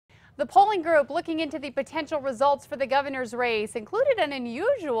The polling group looking into the potential results for the governor's race included an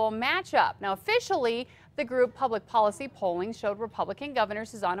unusual matchup. Now, officially, the group Public Policy Polling showed Republican Governor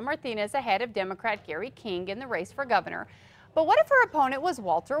Susana Martinez ahead of Democrat Gary King in the race for governor. But what if her opponent was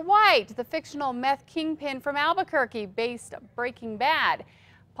Walter White, the fictional meth kingpin from Albuquerque based Breaking Bad?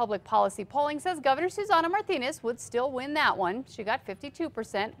 Public Policy Polling says Governor Susana Martinez would still win that one. She got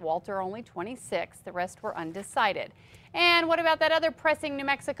 52%, Walter only 26%. The rest were undecided. And what about that other pressing New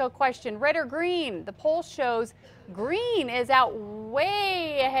Mexico question, red or green? The poll shows green is out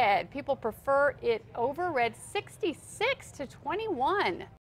way ahead. People prefer it over red, 66 to 21.